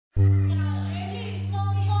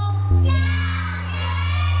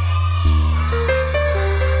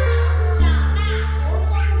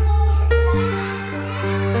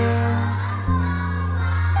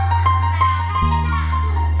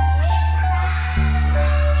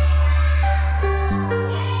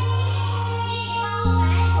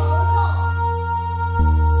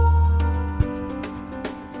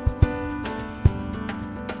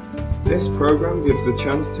This program gives the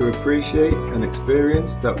chance to appreciate an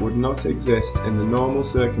experience that would not exist in the normal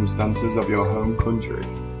circumstances of your home country.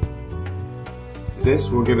 This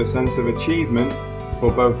will give a sense of achievement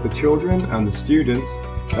for both the children and the students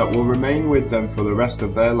that will remain with them for the rest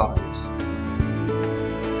of their lives.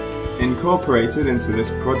 Incorporated into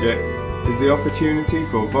this project is the opportunity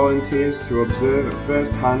for volunteers to observe at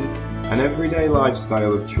first hand an everyday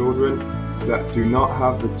lifestyle of children that do not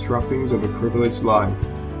have the trappings of a privileged life.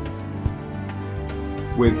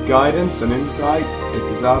 With guidance and insight,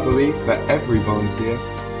 it is our belief that every volunteer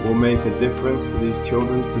will make a difference to these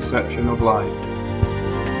children's perception of life.